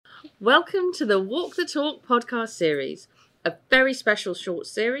Welcome to the Walk the Talk podcast series, a very special short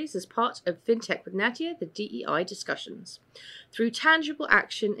series as part of FinTech with Nadia, the DEI discussions. Through tangible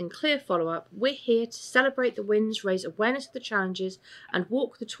action and clear follow-up, we're here to celebrate the wins, raise awareness of the challenges, and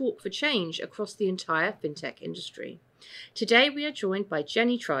walk the talk for change across the entire FinTech industry. Today we are joined by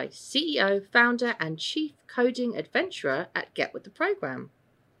Jeni Trice, CEO, founder, and chief coding adventurer at Get with the Program.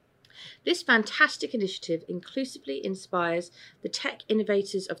 This fantastic initiative inclusively inspires the tech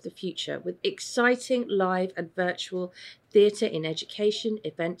innovators of the future with exciting live and virtual theatre in education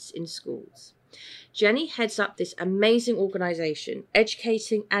events in schools. Jeni heads up this amazing organisation,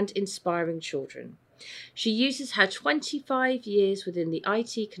 educating and inspiring children. She uses her 25 years within the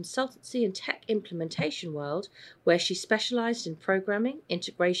IT consultancy and tech implementation world, where she specialised in programming,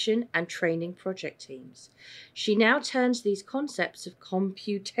 integration and training project teams. She now turns these concepts of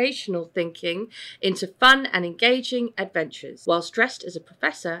computational thinking into fun and engaging adventures, whilst dressed as a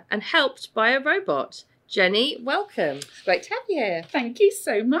professor and helped by a robot. Jeni, welcome. It's great to have you here. Thank you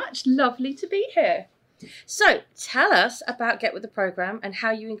so much. Lovely to be here. So, tell us about Get With The Program and how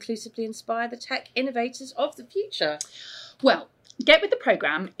you inclusively inspire the tech innovators of the future. Well, Get With The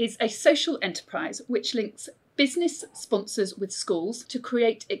Program is a social enterprise which links business sponsors with schools to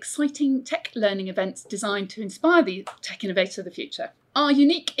create exciting tech learning events designed to inspire the tech innovator of the future. Our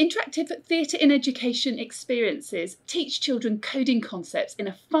unique interactive theatre in education experiences teach children coding concepts in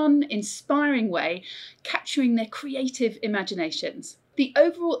a fun, inspiring way, capturing their creative imaginations. The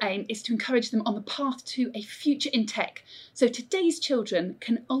overall aim is to encourage them on the path to a future in tech, so today's children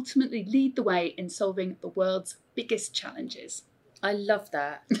can ultimately lead the way in solving the world's biggest challenges. I love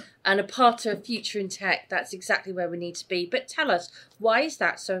that. And a part of a future in tech, that's exactly where we need to be. But tell us, why is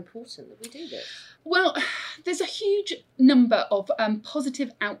that so important that we do this? Well, there's a huge number of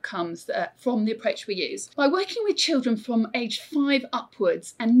positive outcomes from the approach we use. By working with children from age 5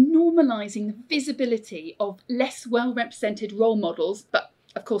 upwards and normalising the visibility of less well-represented role models, but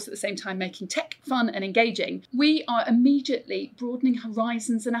of course at the same time making tech fun and engaging, we are immediately broadening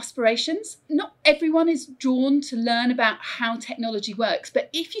horizons and aspirations. Not everyone is drawn to learn about how technology works, but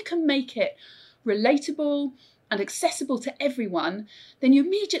if you can make it relatable and accessible to everyone, then you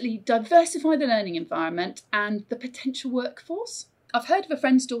immediately diversify the learning environment and the potential workforce. I've heard of a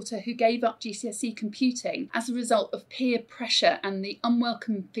friend's daughter who gave up GCSE computing as a result of peer pressure and the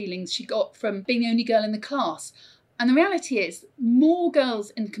unwelcome feelings she got from being the only girl in the class. And the reality is, more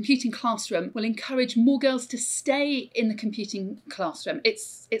girls in the computing classroom will encourage more girls to stay in the computing classroom.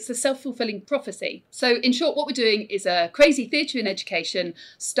 It's a self-fulfilling prophecy. So in short, what we're doing is a crazy theatre in education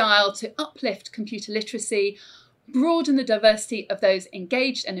style to uplift computer literacy, broaden the diversity of those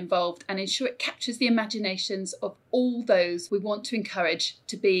engaged and involved, and ensure it captures the imaginations of all those we want to encourage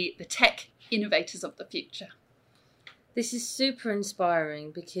to be the tech innovators of the future. This is super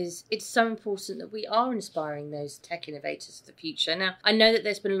inspiring because it's so important that we are inspiring those tech innovators of the future. Now, I know that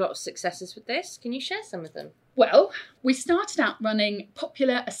there's been a lot of successes with this. Can you share some of them? Well, we started out running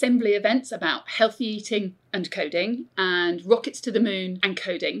popular assembly events about healthy eating and coding, and rockets to the moon and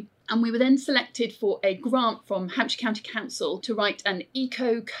coding. And we were then selected for a grant from Hampshire County Council to write an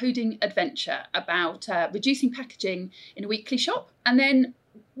eco-coding adventure about reducing packaging in a weekly shop. And then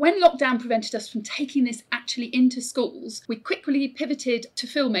when lockdown prevented us from taking this actually into schools, we quickly pivoted to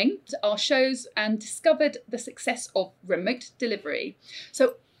filming our shows and discovered the success of remote delivery.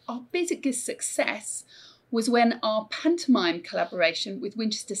 So our biggest success was when our pantomime collaboration with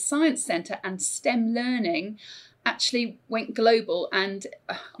Winchester Science Centre and STEM Learning actually went global, and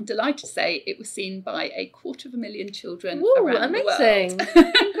I'm delighted to say it was seen by 250,000 children around the world. Amazing!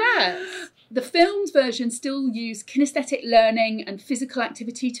 Congrats! The filmed version still used kinesthetic learning and physical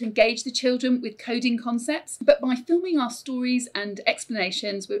activity to engage the children with coding concepts, but by filming our stories and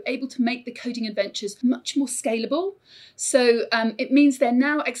explanations, we were able to make the coding adventures much more scalable. So it means they're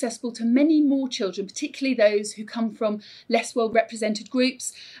now accessible to many more children, particularly those who come from less well-represented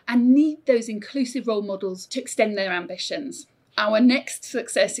groups and need those inclusive role models to extend their ambitions. Our next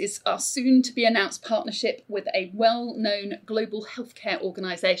success is our soon-to-be-announced partnership with a well-known global healthcare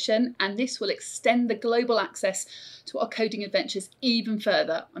organisation, and this will extend the global access to our coding adventures even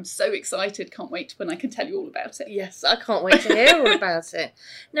further. I'm so excited, can't wait when I can tell you all about it. Yes, I can't wait to hear all about it.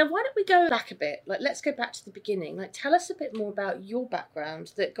 Now, why don't we go back a bit? Let's go back to the beginning. Tell us a bit more about your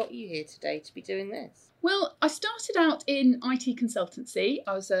background that got you here today to be doing this. Well, I started out in IT consultancy.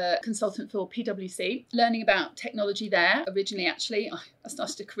 I was a consultant for PwC, learning about technology there. Originally, actually, I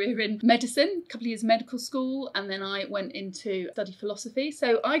started a career in medicine, a couple of years medical school, and then I went into study philosophy.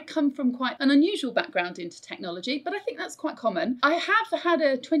 So I come from quite an unusual background into technology, but I think that's quite common. I have had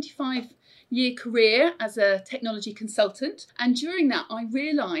a 25 year career as a technology consultant, and during that I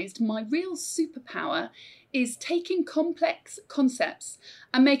realised my real superpower is taking complex concepts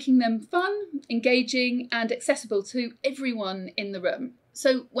and making them fun, engaging and accessible to everyone in the room.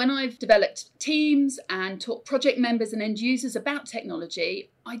 So when I've developed teams and taught project members and end users about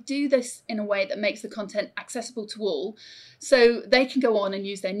technology, I do this in a way that makes the content accessible to all, so they can go on and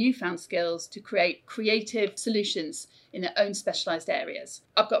use their newfound skills to create creative solutions in their own specialised areas.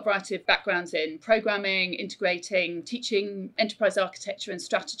 I've got a variety of backgrounds in programming, integrating, teaching enterprise architecture and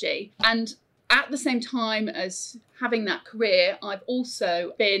strategy. And at the same time as having that career, I've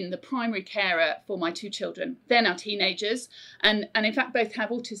also been the primary carer for my 2 children. They're now teenagers and in fact both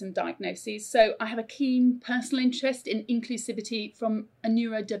have autism diagnoses. So I have a keen personal interest in inclusivity from a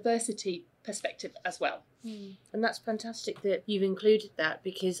neurodiversity perspective as well. And that's fantastic that you've included that,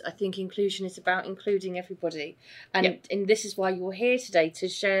 because I think inclusion is about including everybody. And this is why you're here today, to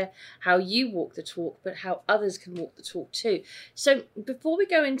share how you walk the talk, but how others can walk the talk too. So before we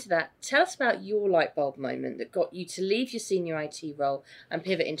go into that, tell us about your light bulb moment that got you to leave your senior IT role and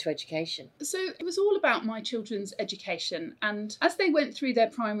pivot into education. So it was all about my children's education. And as they went through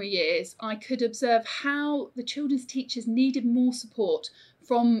their primary years, I could observe how the children's teachers needed more support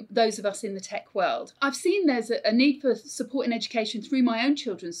from those of us in the tech world. I've seen there's a need for support in education through my own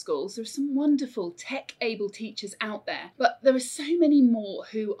children's schools. There are some wonderful tech-able teachers out there, but there are so many more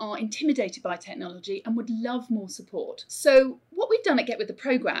who are intimidated by technology and would love more support. So what we've done at Get With The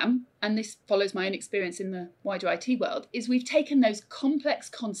programme, and this follows my own experience in the wider IT world, is we've taken those complex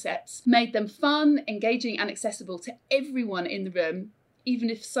concepts, made them fun, engaging and accessible to everyone in the room,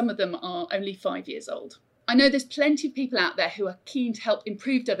 even if some of them are only 5 years old. I know there's plenty of people out there who are keen to help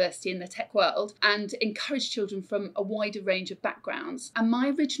improve diversity in the tech world and encourage children from a wider range of backgrounds. And my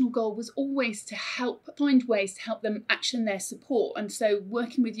original goal was always to find ways to help them action their support. And so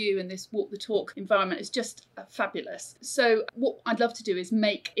working with you in this Walk the Talk environment is just fabulous. So what I'd love to do is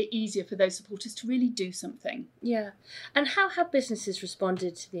make it easier for those supporters to really do something. Yeah. And how have businesses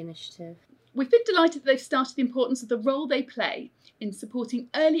responded to the initiative? We've been delighted that they've started the importance of the role they play in supporting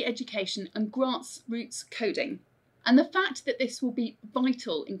early education and grassroots coding, and the fact that this will be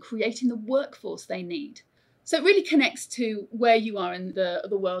vital in creating the workforce they need. So it really connects to where you are in the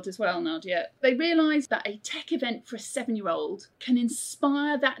world as well, Nadia. They realise that a tech event for a 7-year-old can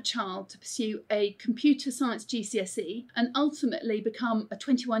inspire that child to pursue a computer science GCSE and ultimately become a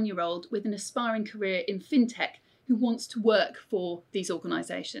 21-year-old with an aspiring career in fintech who wants to work for these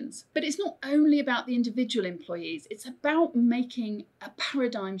organisations. But it's not only about the individual employees, it's about making a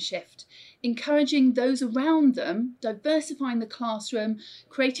paradigm shift, encouraging those around them, diversifying the classroom,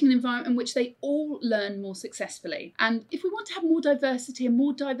 creating an environment in which they all learn more successfully. And if we want to have more diversity and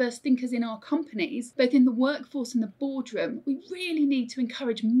more diverse thinkers in our companies, both in the workforce and the boardroom, we really need to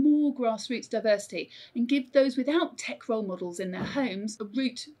encourage more grassroots diversity and give those without tech role models in their homes a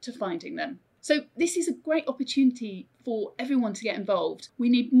route to finding them. So this is a great opportunity for everyone to get involved. We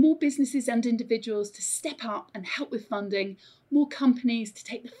need more businesses and individuals to step up and help with funding, more companies to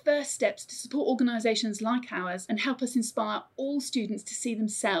take the first steps to support organisations like ours and help us inspire all students to see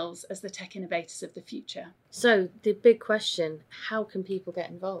themselves as the tech innovators of the future. So the big question, how can people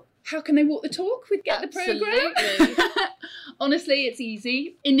get involved? How can they walk the talk with Get the programme? Honestly, it's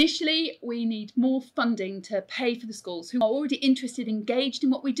easy. Initially, we need more funding to pay for the schools who are already interested, engaged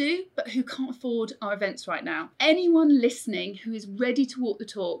in what we do, but who can't afford our events right now. Anyone listening who is ready to walk the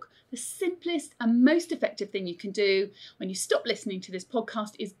talk, the simplest and most effective thing you can do when you stop listening to this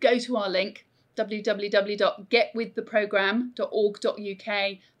podcast is go to our link,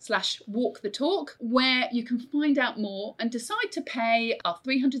 www.getwiththeprogramme.org.uk/walkthetalk, where you can find out more and decide to pay our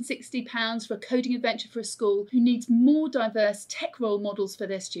 £360 for a coding adventure for a school who needs more diverse tech role models for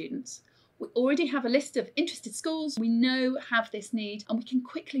their students. We already have a list of interested schools we know have this need, and we can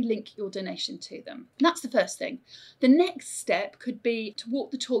quickly link your donation to them. And that's the first thing. The next step could be to walk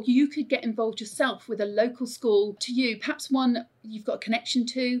the talk. You could get involved yourself with a local school to you, perhaps one you've got a connection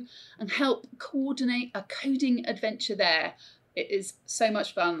to, and help coordinate a coding adventure there. It is so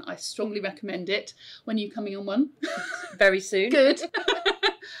much fun. I strongly recommend it. When are you coming on one? Very soon. Good.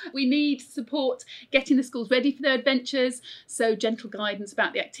 We need support getting the schools ready for their adventures, so gentle guidance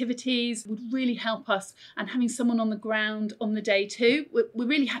about the activities would really help us, and having someone on the ground on the day too. We're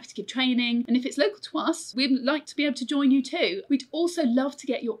really happy to give training, and if it's local to us, we'd like to be able to join you too. We'd also love to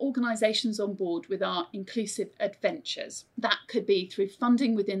get your organisations on board with our inclusive adventures. That could be through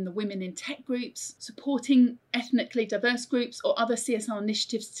funding within the Women in Tech groups, supporting ethnically diverse groups or other CSR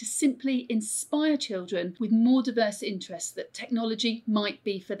initiatives to simply inspire children with more diverse interests that technology might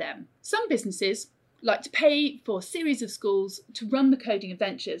be for them. Some businesses like to pay for a series of schools to run the coding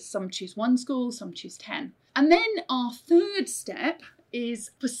adventures. Some choose 1 school, some choose 10. And then our third step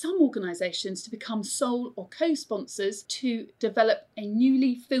is for some organisations to become sole or co-sponsors to develop a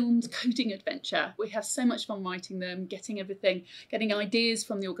newly filmed coding adventure. We have so much fun writing them, getting ideas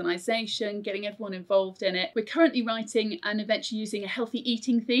from the organisation, getting everyone involved in it. We're currently writing an adventure using a healthy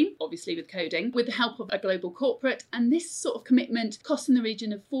eating theme, obviously with coding, with the help of a global corporate, and this sort of commitment costs in the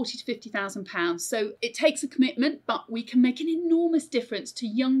region of £40,000 to £50,000. So it takes a commitment, but we can make an enormous difference to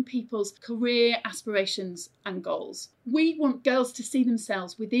young people's career aspirations and goals. We want girls to see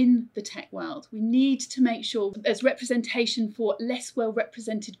themselves within the tech world. We need to make sure there's representation for less well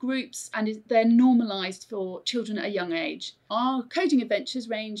represented groups and they're normalised for children at a young age. Our coding adventures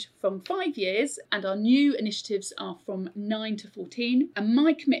range from 5 years and our new initiatives are from 9 to 14. And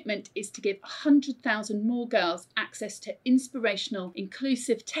my commitment is to give 100,000 more girls access to inspirational,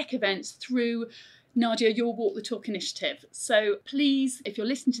 inclusive tech events through Nadia, your Walk the Talk initiative. So please, if you're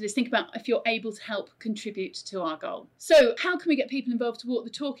listening to this, think about if you're able to help contribute to our goal. So how can we get people involved to walk the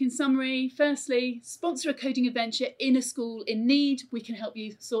talk? In summary, firstly, sponsor a coding adventure in a school in need. We can help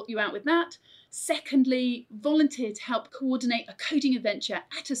you sort you out with that. Secondly, volunteer to help coordinate a coding adventure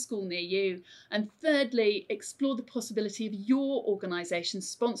at a school near you. And thirdly, explore the possibility of your organisation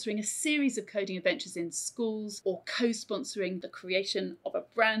sponsoring a series of coding adventures in schools or co-sponsoring the creation of a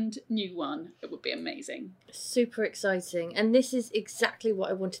brand new one. It would be amazing. Super exciting. And this is exactly what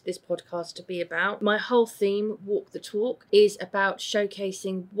I wanted this podcast to be about. My whole theme, Walk the Talk, is about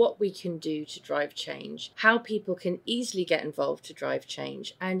showcasing what we can do to drive change, how people can easily get involved to drive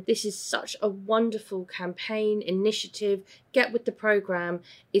change. And this is such a wonderful campaign, initiative. Get with the programme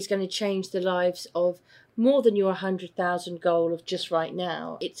is going to change the lives of more than your 100,000 goal of just right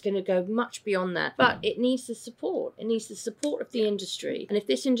now. It's going to go much beyond that, but it needs the support. It needs the support of the industry. And if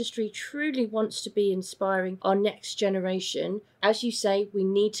this industry truly wants to be inspiring our next generation, as you say, we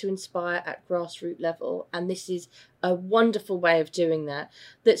need to inspire at grassroots level. And this is a wonderful way of doing that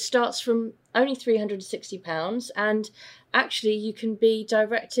starts from only £360, and actually you can be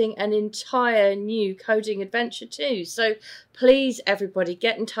directing an entire new coding adventure too. So please, everybody,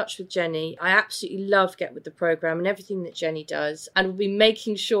 get in touch with Jeni. I absolutely love Get With The Programme and everything that Jeni does, and we'll be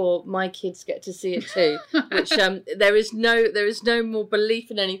making sure my kids get to see it too, which there is no more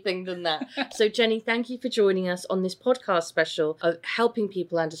belief in anything than that. So Jeni, thank you for joining us on this podcast special of helping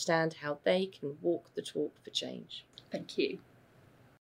people understand how they can walk the talk for change. Thank you.